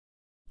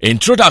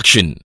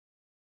Introduction.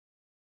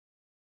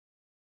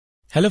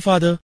 Hello,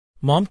 Father.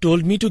 Mom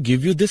told me to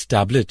give you this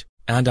tablet,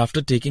 and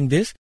after taking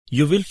this,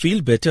 you will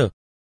feel better.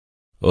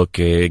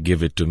 Okay,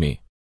 give it to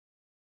me.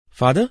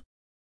 Father,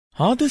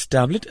 how this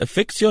tablet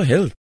affects your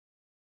health?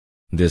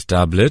 This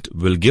tablet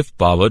will give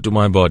power to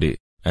my body,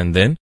 and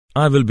then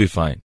I will be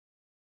fine.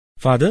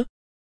 Father,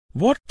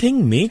 what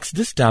thing makes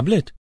this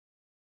tablet?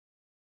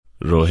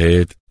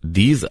 Rohit,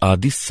 these are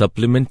the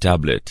supplement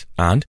tablets,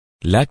 and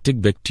lactic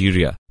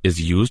bacteria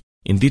is used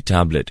in the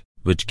tablet,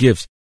 which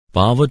gives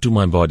power to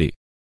my body.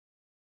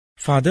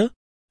 Father,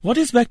 what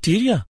is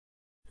bacteria?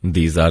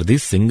 These are the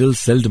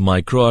single-celled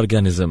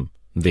microorganisms.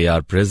 They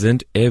are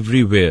present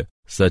everywhere,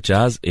 such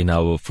as in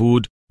our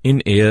food,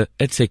 in air,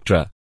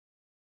 etc.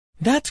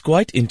 That's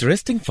quite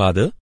interesting,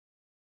 Father.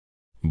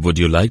 Would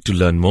you like to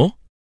learn more?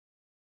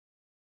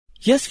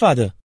 Yes,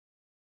 Father.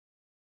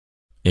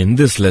 In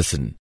this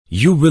lesson,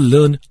 you will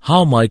learn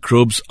how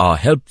microbes are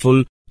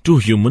helpful to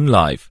human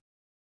life.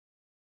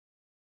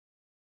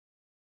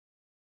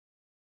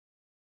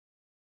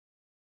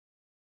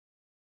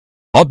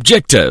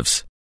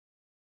 Objectives.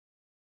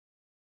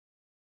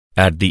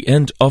 At the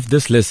end of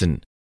this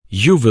lesson,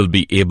 you will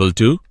be able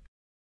to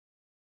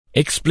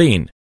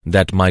explain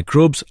that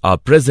microbes are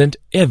present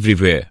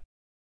everywhere.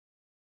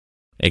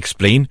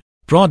 Explain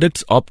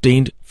products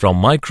obtained from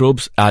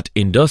microbes at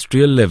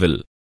industrial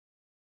level.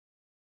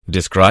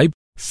 Describe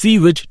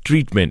sewage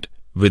treatment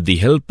with the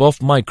help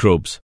of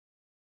microbes.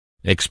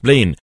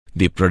 Explain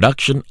the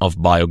production of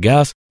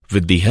biogas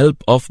with the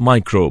help of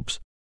microbes.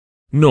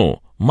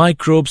 Know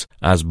microbes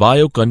as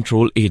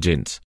biocontrol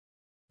agents.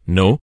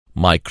 Know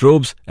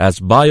microbes as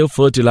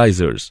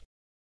biofertilizers.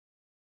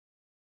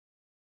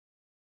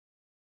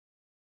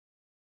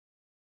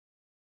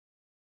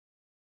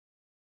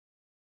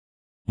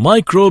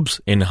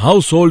 Microbes in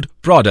household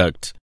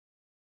products.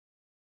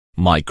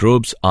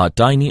 Microbes are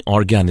tiny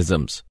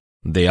organisms.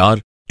 They are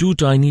too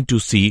tiny to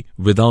see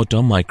without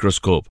a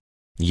microscope,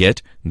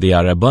 yet they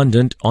are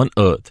abundant on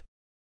Earth.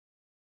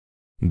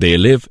 They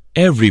live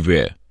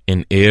everywhere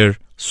in air,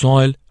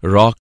 soil,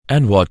 rock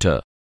and water.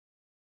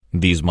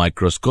 These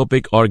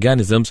microscopic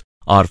organisms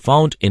are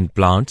found in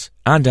plants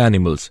and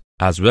animals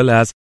as well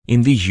as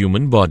in the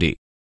human body.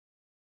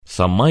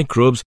 Some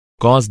microbes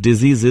cause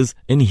diseases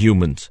in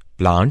humans,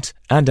 plants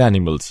and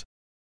animals.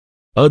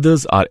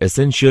 Others are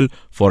essential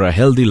for a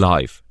healthy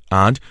life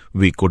and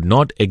we could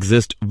not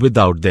exist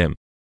without them.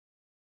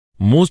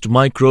 Most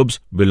microbes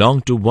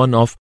belong to one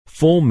of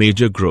four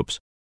major groups: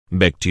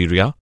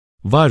 bacteria,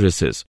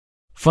 viruses,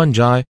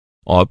 fungi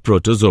or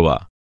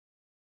protozoa.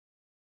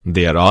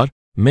 There are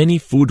many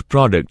food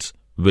products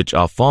which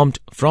are formed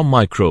from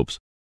microbes.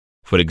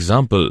 For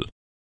example,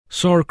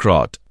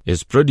 sauerkraut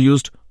is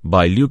produced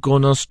by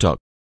Leuconostoc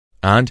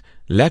and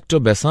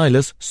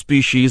Lactobacillus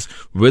species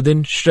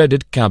within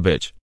shredded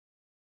cabbage.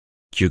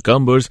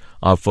 Cucumbers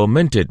are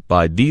fermented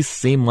by these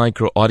same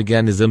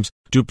microorganisms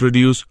to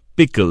produce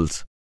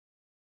pickles.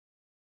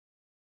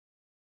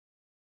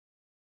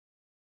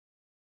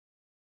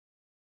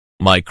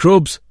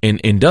 Microbes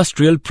in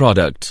industrial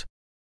products.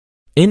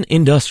 In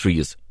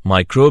industries,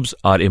 microbes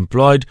are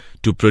employed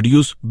to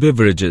produce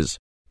beverages,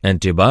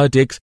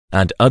 antibiotics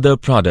and other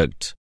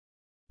products.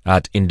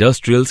 At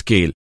industrial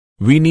scale,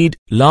 we need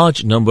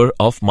large number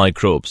of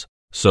microbes,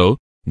 so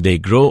they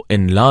grow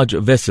in large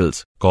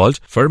vessels called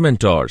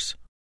fermenters.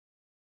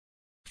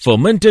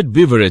 Fermented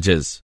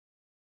beverages.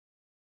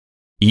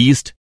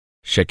 Yeast,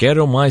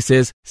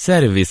 Saccharomyces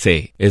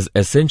cerevisiae, is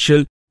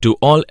essential to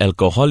all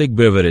alcoholic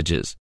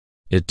beverages.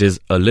 It is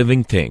a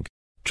living thing.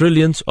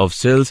 Trillions of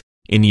cells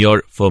in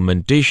your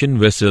fermentation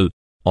vessel,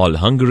 all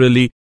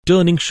hungrily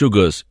turning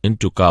sugars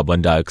into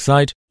carbon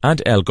dioxide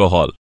and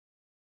alcohol.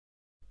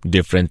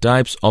 Different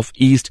types of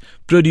yeast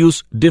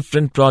produce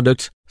different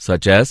products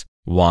such as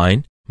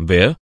wine,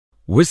 beer,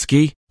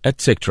 whiskey,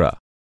 etc.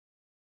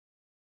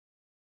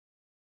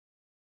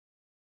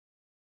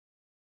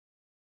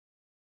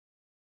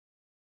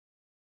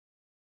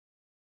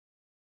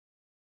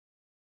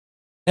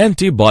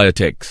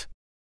 Antibiotics.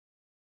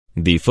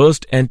 The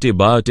first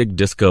antibiotic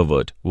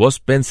discovered was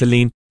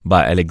penicillin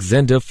by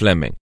Alexander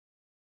Fleming.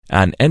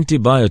 An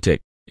antibiotic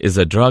is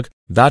a drug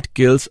that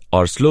kills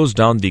or slows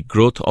down the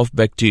growth of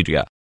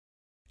bacteria.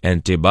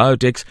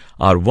 Antibiotics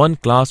are one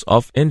class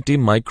of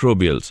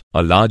antimicrobials,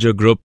 a larger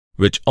group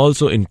which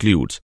also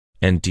includes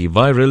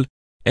antiviral,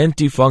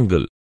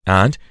 antifungal,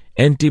 and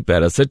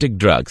antiparasitic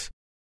drugs.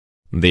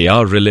 They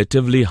are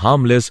relatively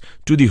harmless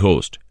to the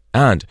host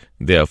and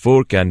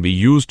therefore can be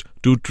used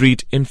to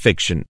treat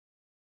infection.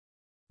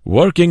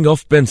 Working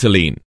of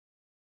penicillin.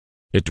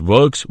 It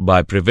works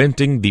by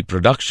preventing the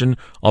production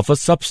of a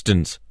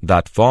substance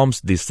that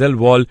forms the cell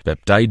wall,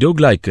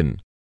 peptidoglycan.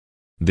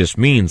 This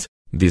means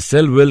the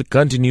cell will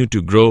continue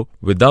to grow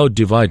without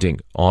dividing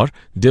or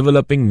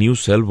developing new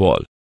cell wall.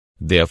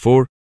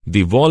 Therefore,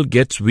 the wall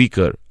gets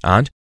weaker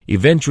and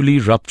eventually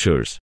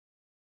ruptures.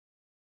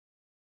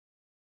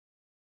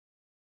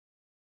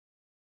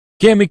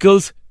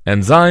 Chemicals,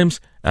 enzymes,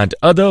 and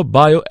other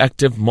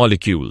bioactive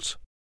molecules.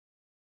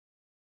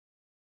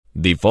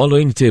 The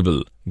following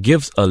table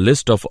gives a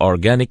list of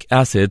organic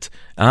acids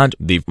and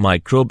the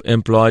microbe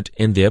employed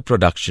in their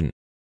production.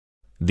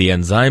 The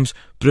enzymes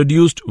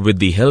produced with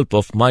the help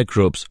of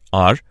microbes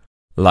are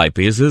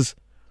lipases,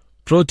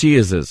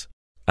 proteases,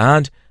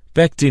 and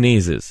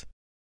pectinases.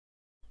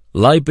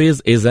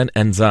 Lipase is an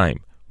enzyme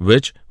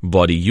which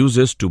body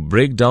uses to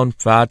break down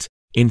fats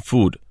in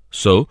food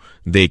so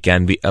they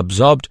can be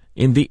absorbed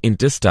in the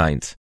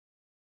intestines.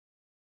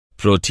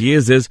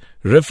 Proteases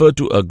refer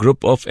to a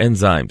group of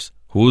enzymes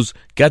whose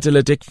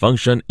catalytic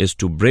function is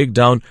to break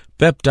down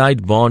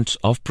peptide bonds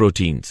of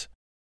proteins.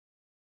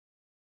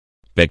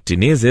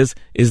 Pectinases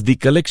is the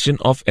collection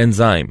of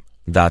enzyme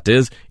that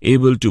is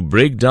able to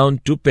break down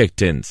to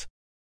pectins.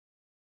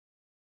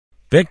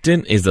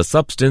 Pectin is a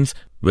substance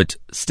which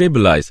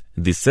stabilizes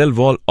the cell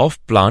wall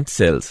of plant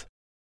cells.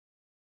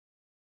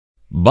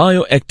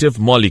 Bioactive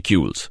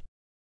molecules.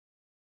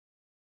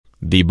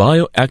 The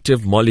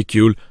bioactive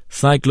molecule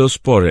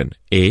cyclosporin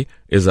A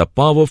is a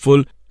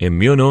powerful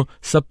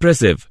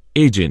immunosuppressive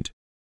agent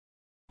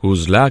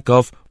whose lack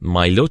of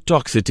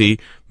myelotoxicity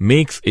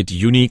makes it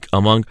unique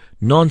among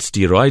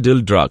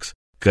non-steroidal drugs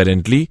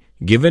currently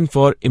given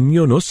for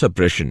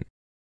immunosuppression.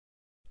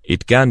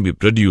 It can be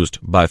produced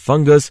by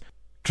fungus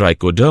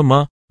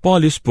Trichoderma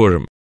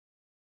polysporum.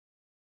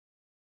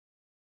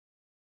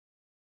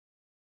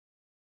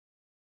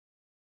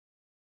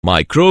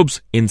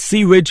 Microbes in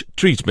sewage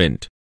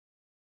treatment.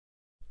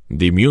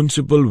 The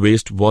municipal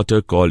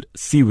wastewater called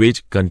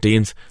sewage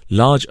contains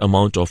large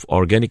amount of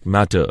organic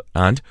matter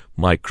and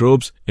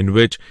microbes in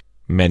which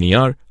many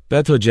are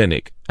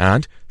pathogenic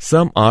and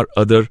some are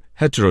other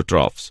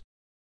heterotrophs.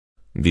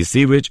 The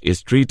sewage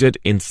is treated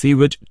in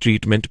sewage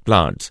treatment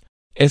plants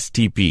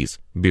STPs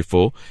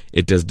before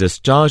it is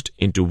discharged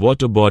into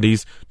water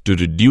bodies to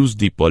reduce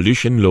the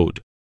pollution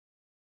load.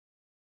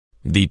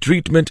 The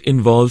treatment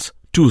involves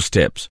two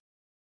steps.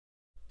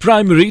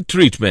 Primary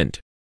treatment.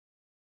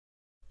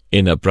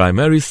 In a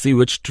primary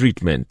sewage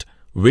treatment,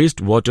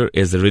 wastewater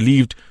is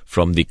relieved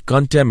from the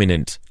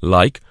contaminants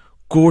like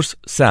coarse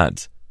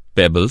sands,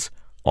 pebbles,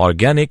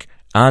 organic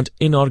and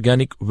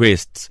inorganic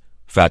wastes,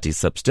 fatty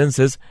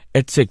substances,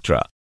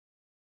 etc.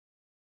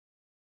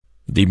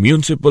 The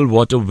municipal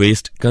water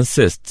waste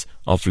consists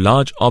of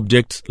large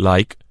objects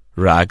like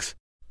rags,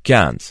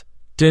 cans,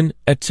 tin,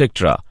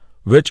 etc.,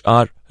 which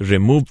are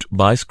removed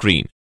by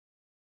screen.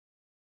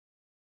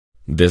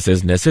 This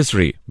is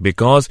necessary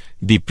because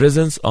the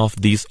presence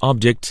of these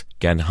objects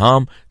can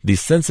harm the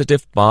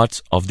sensitive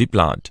parts of the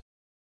plant.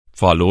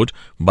 Followed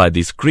by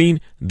the screen,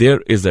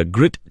 there is a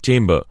grit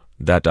chamber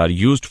that are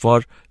used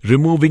for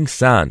removing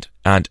sand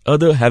and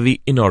other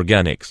heavy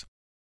inorganics.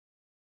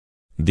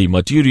 The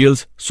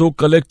materials so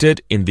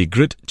collected in the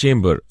grit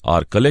chamber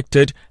are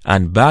collected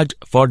and bagged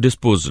for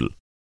disposal.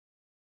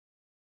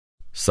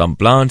 Some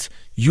plants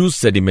use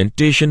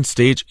sedimentation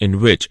stage in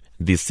which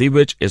the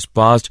sewage is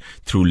passed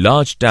through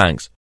large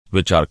tanks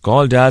which are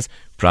called as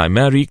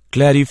primary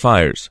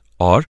clarifiers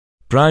or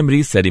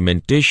primary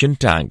sedimentation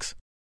tanks.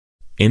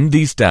 In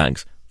these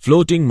tanks,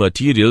 floating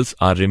materials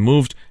are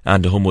removed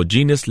and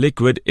homogeneous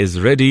liquid is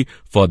ready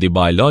for the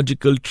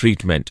biological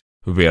treatment,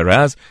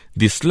 whereas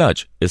the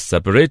sludge is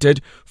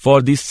separated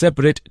for the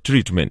separate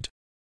treatment.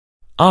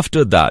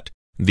 After that,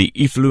 the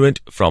effluent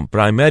from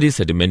primary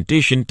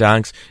sedimentation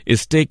tanks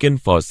is taken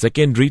for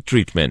secondary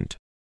treatment.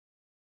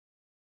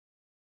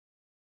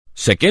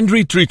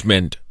 Secondary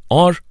treatment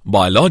or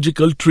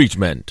biological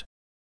treatment.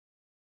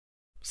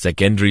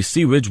 Secondary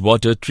sewage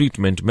water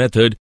treatment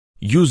method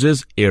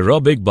uses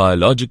aerobic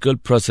biological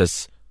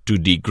process to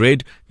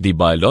degrade the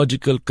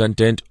biological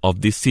content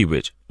of the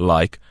sewage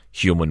like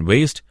human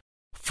waste,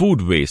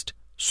 food waste,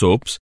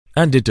 soaps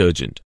and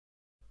detergent.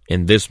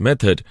 In this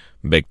method,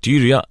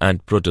 bacteria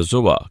and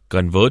protozoa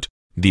convert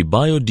the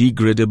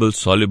biodegradable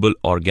soluble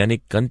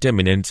organic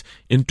contaminants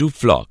into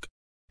floc.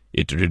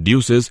 It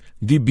reduces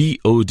the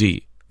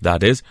BOD,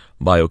 that is,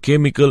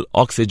 biochemical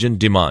oxygen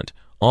demand,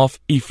 of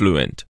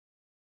effluent.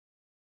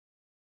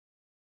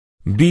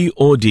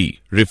 BOD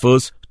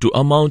refers to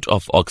amount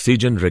of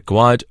oxygen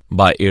required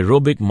by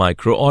aerobic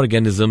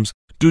microorganisms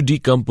to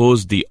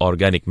decompose the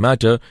organic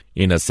matter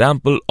in a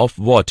sample of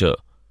water,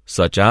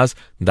 such as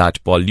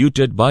that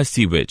polluted by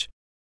sewage.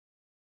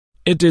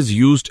 It is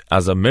used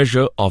as a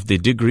measure of the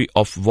degree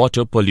of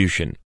water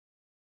pollution.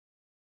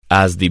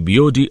 As the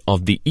BOD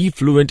of the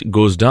effluent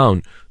goes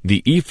down,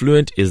 the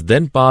effluent is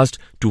then passed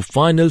to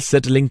final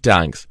settling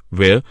tanks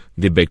where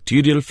the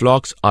bacterial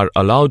flocks are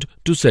allowed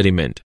to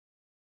sediment.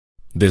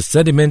 This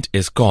sediment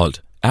is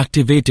called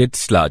activated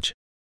sludge.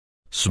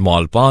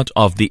 Small part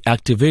of the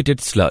activated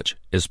sludge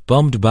is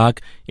pumped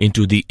back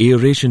into the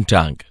aeration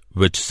tank,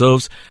 which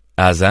serves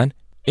as an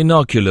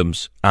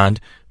inoculums, and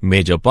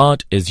major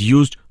part is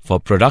used for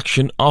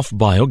production of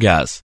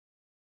biogas.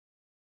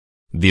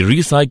 The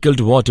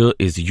recycled water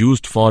is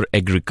used for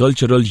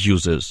agricultural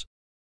uses.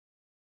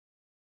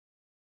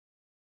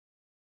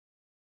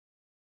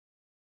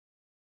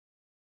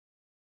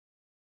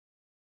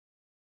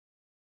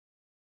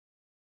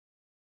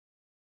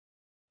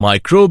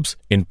 Microbes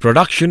in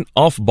production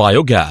of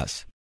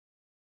biogas.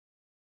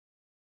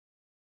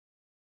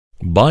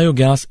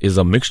 Biogas is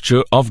a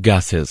mixture of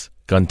gases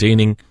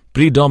containing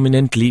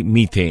predominantly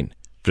methane,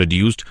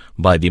 produced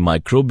by the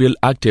microbial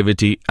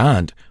activity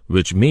and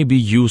which may be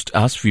used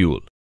as fuel.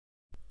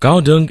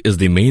 Cow dung is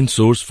the main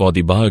source for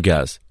the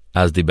biogas,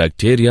 as the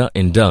bacteria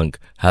in dung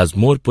has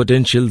more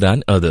potential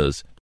than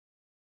others.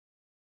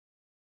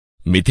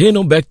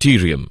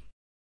 Methanobacterium.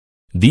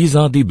 These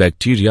are the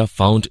bacteria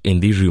found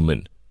in the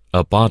rumen,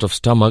 a part of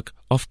stomach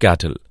of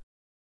cattle.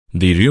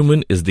 The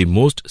rumen is the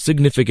most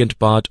significant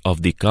part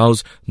of the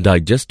cow's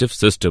digestive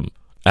system,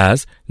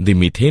 as the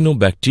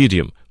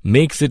methanobacterium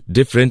makes it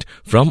different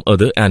from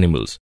other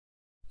animals.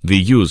 We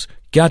use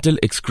cattle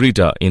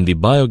excreta in the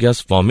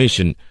biogas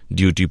formation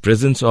due to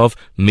presence of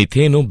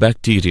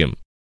methanobacterium.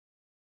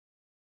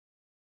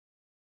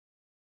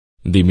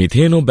 The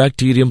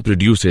methanobacterium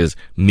produces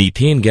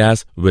methane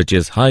gas, which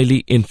is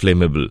highly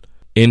inflammable.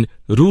 In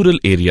rural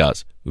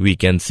areas, we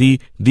can see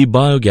the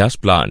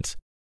biogas plants.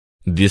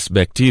 This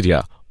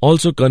bacteria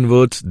also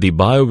converts the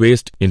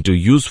biowaste into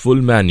useful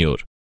manure.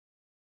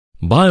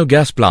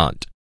 Biogas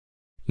plant.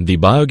 The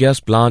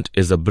biogas plant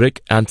is a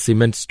brick and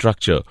cement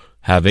structure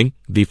having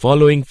the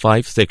following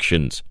 5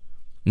 sections.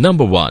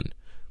 Number 1.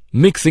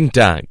 Mixing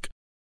tank.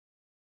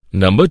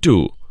 Number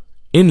 2.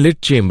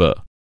 Inlet chamber.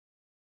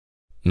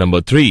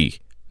 Number 3.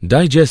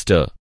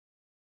 Digester.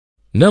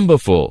 Number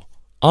 4.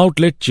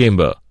 Outlet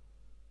chamber.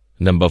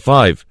 Number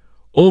 5.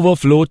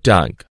 Overflow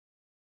tank.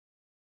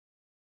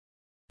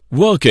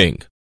 Working.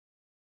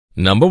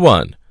 Number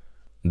 1.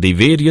 The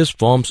various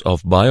forms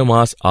of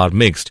biomass are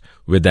mixed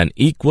with an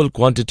equal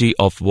quantity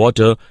of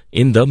water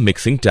in the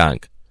mixing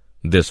tank.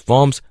 This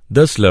forms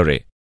the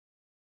slurry.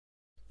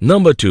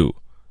 Number 2.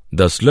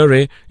 The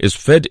slurry is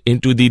fed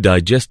into the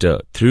digester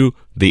through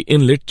the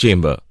inlet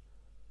chamber.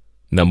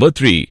 Number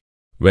 3.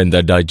 When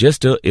the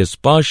digester is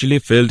partially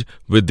filled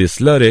with the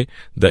slurry,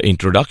 the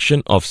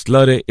introduction of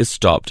slurry is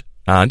stopped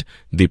and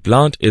the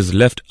plant is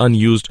left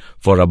unused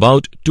for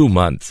about 2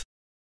 months.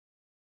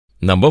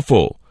 Number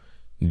 4.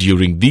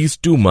 During these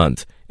 2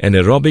 months,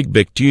 anaerobic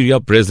bacteria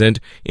present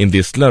in the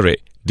slurry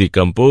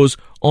decompose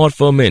or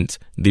ferment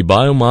the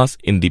biomass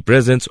in the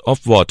presence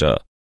of water.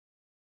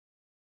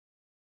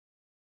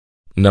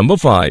 Number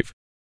 5.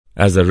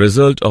 As a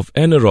result of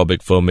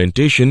anaerobic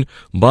fermentation,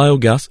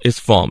 biogas is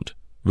formed,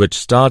 which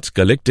starts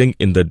collecting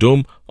in the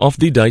dome of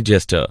the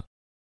digester.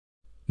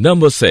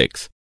 Number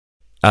 6.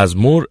 As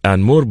more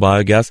and more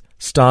biogas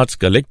starts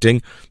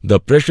collecting, the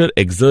pressure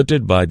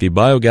exerted by the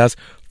biogas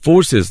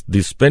forces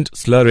the spent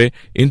slurry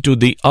into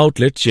the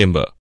outlet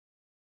chamber.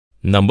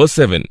 Number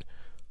 7.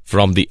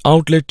 From the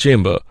outlet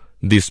chamber,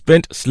 the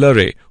spent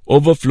slurry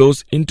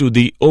overflows into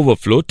the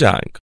overflow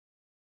tank.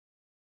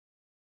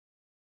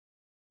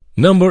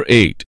 Number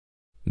 8.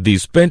 The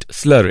spent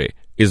slurry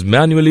is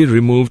manually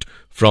removed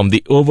from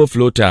the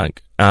overflow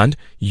tank and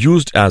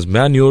used as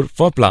manure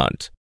for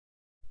plants.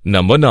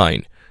 Number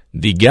 9.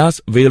 The gas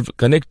valve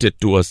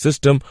connected to a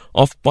system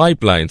of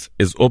pipelines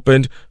is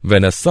opened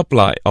when a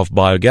supply of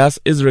biogas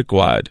is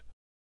required.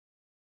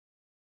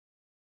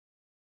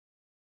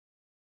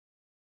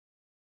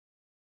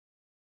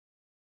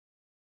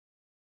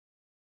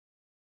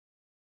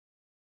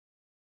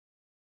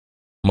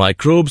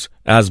 Microbes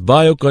as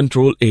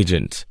biocontrol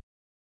agents.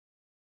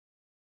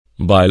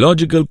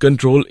 Biological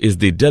control is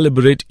the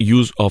deliberate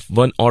use of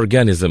one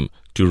organism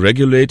to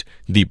regulate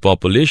the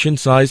population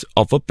size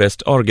of a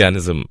pest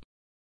organism.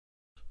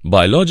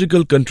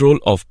 Biological control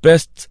of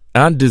pests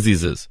and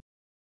diseases.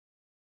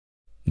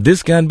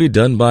 This can be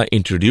done by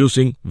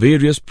introducing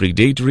various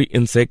predatory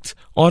insects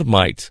or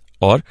mites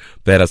or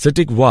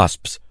parasitic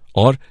wasps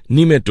or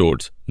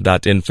nematodes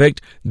that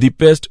infect the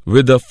pest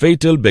with a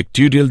fatal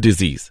bacterial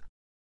disease.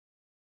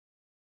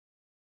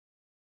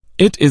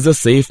 It is a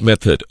safe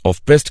method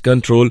of pest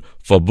control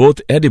for both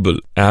edible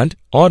and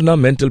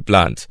ornamental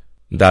plants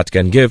that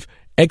can give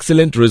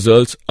excellent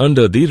results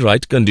under the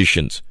right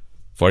conditions.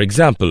 For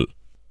example,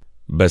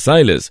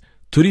 Bacillus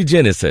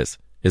thuringiensis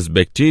is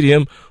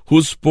bacterium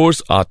whose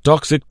spores are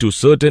toxic to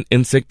certain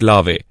insect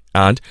larvae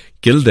and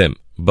kill them,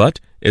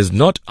 but is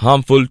not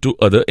harmful to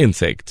other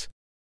insects.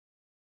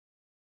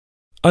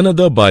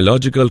 Another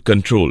biological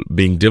control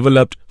being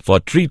developed for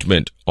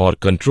treatment or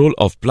control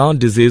of plant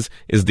disease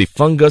is the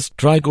fungus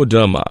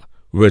trichoderma,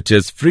 which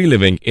is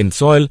free-living in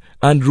soil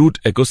and root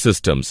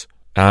ecosystems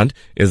and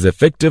is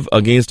effective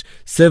against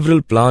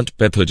several plant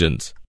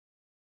pathogens.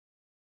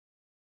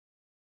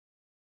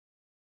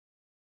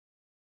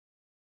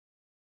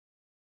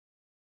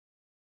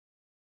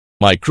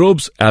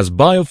 Microbes as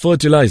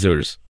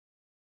biofertilizers.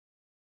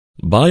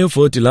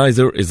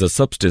 Biofertilizer is a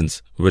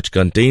substance which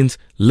contains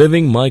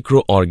living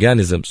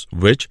microorganisms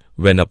which,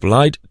 when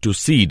applied to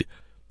seed,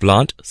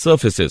 plant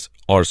surfaces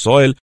or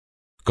soil,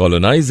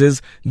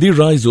 colonizes the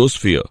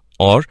rhizosphere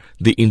or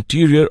the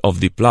interior of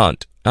the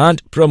plant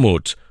and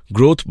promotes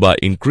growth by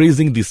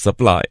increasing the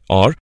supply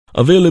or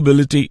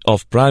availability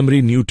of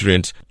primary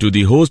nutrients to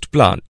the host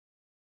plant.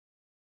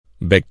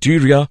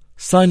 Bacteria,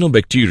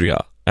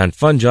 cyanobacteria, and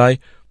fungi,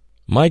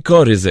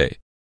 mycorrhizae,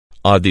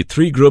 are the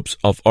 3 groups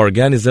of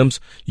organisms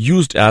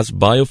used as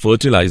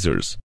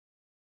biofertilizers.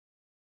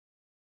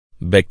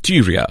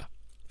 Bacteria,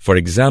 for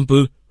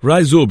example,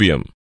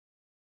 Rhizobium,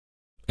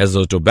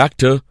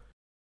 Azotobacter,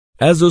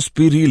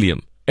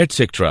 Azospirillum,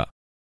 etc.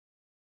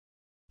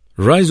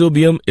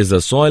 Rhizobium is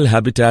a soil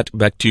habitat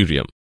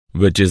bacterium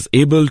which is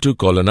able to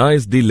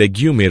colonize the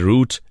legume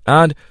roots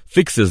and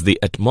fixes the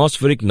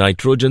atmospheric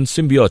nitrogen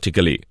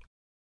symbiotically.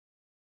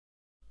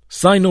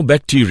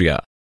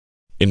 Cyanobacteria.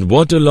 In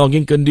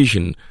waterlogging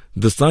condition,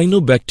 the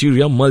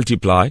cyanobacteria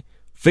multiply,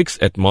 fix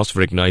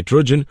atmospheric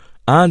nitrogen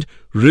and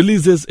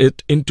releases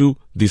it into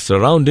the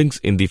surroundings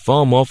in the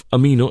form of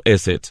amino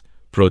acids,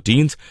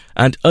 proteins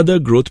and other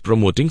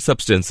growth-promoting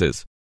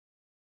substances.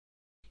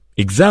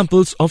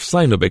 Examples of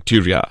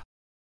cyanobacteria: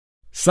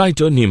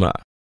 Cytonema,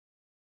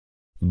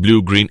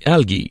 blue-green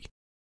algae,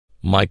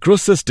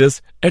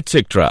 Microcystis,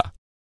 etc.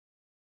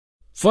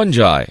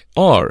 Fungi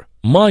or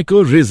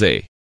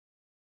mycorrhizae.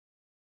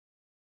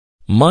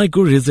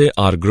 Mycorrhizae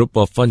are a group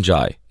of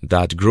fungi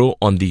that grow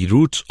on the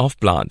roots of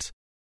plants.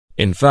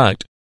 In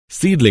fact,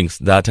 seedlings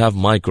that have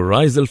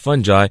mycorrhizal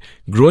fungi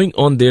growing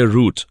on their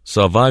roots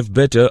survive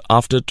better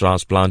after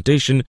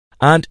transplantation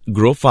and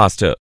grow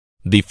faster.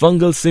 The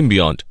fungal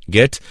symbiont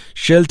gets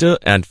shelter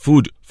and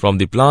food from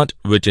the plant,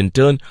 which in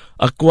turn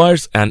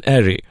acquires an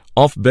array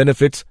of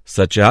benefits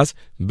such as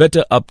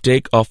better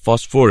uptake of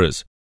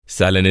phosphorus,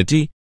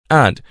 salinity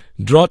and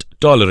drought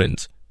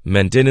tolerance,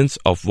 maintenance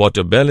of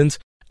water balance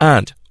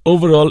and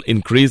overall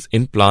increase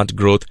in plant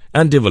growth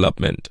and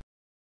development.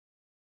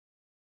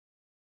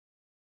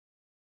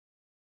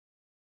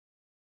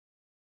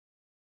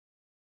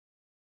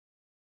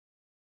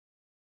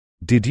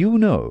 Did you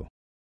know?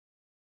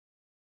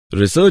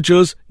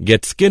 Researchers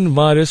get skin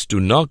virus to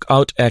knock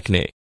out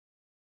acne.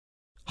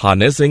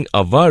 Harnessing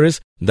a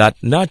virus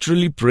that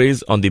naturally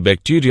preys on the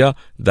bacteria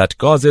that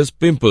causes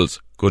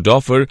pimples could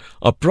offer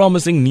a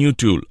promising new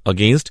tool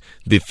against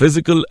the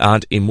physical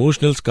and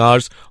emotional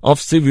scars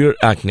of severe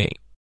acne.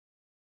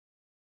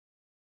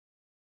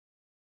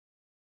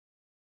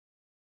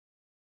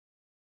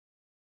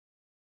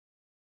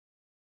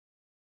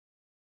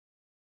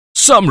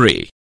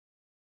 Summary.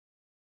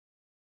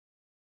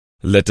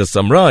 Let us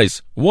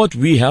summarize what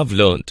we have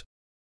learned.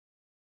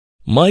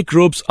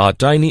 Microbes are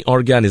tiny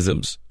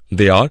organisms.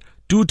 They are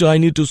too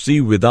tiny to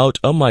see without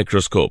a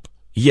microscope,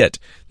 yet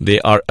they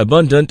are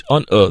abundant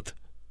on Earth.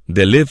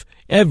 They live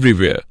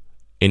everywhere,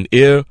 in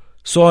air,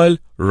 soil,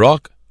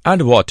 rock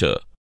and water.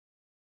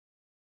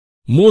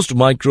 Most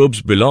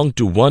microbes belong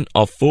to one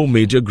of four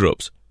major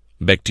groups: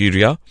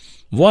 bacteria,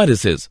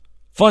 viruses,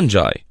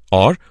 fungi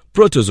or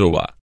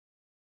protozoa.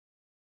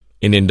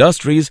 In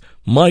industries,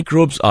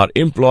 microbes are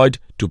employed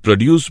to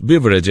produce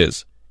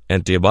beverages,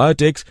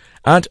 antibiotics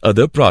and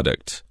other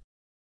products.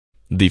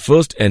 The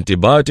first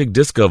antibiotic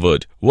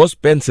discovered was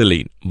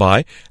penicillin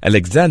by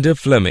Alexander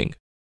Fleming.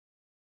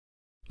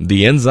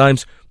 The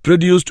enzymes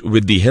produced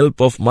with the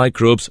help of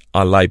microbes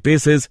are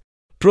lipases,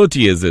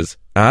 proteases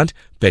and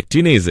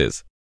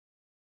pectinases.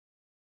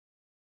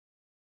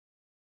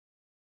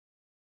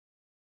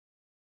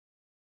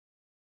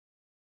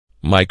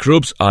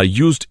 Microbes are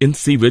used in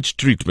sewage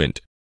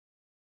treatment.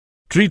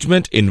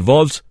 Treatment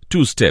involves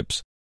two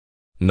steps.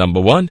 Number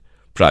 1,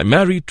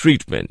 primary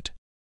treatment.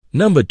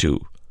 Number 2,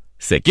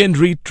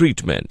 secondary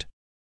treatment.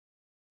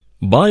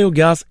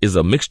 Biogas is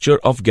a mixture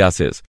of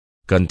gases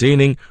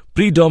containing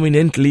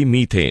predominantly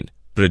methane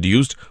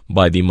produced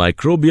by the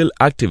microbial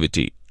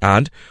activity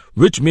and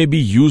which may be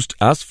used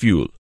as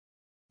fuel.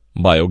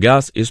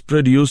 Biogas is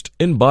produced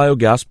in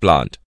biogas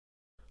plant.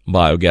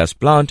 Biogas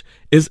plant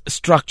is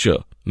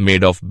structure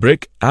made of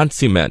brick and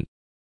cement.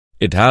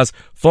 It has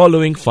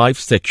following 5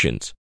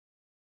 sections: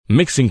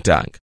 mixing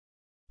tank,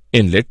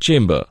 inlet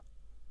chamber,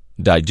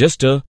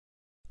 digester,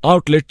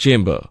 outlet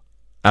chamber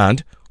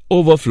and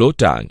overflow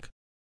tank.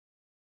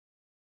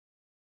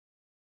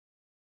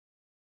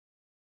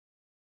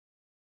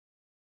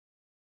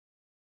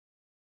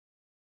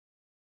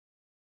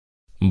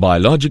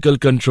 Biological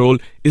control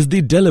is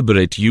the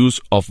deliberate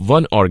use of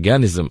one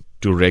organism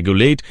to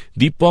regulate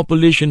the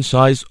population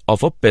size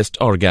of a pest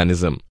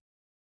organism.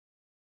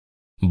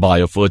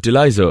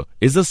 Biofertilizer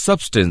is a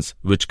substance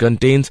which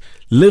contains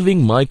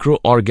living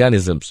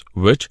microorganisms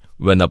which,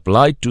 when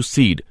applied to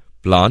seed,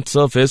 plant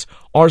surface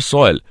or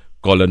soil,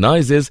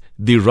 colonizes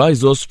the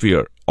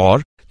rhizosphere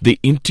or the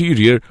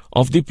interior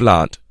of the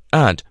plant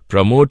and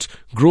promotes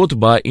growth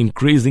by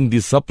increasing the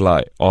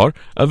supply or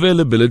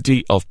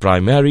availability of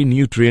primary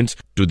nutrients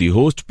to the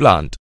host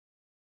plant.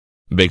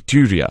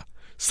 Bacteria,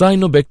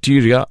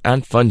 cyanobacteria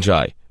and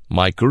fungi,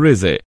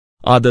 mycorrhizae,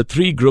 are the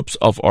 3 groups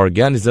of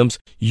organisms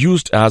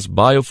used as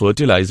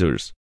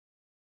biofertilizers.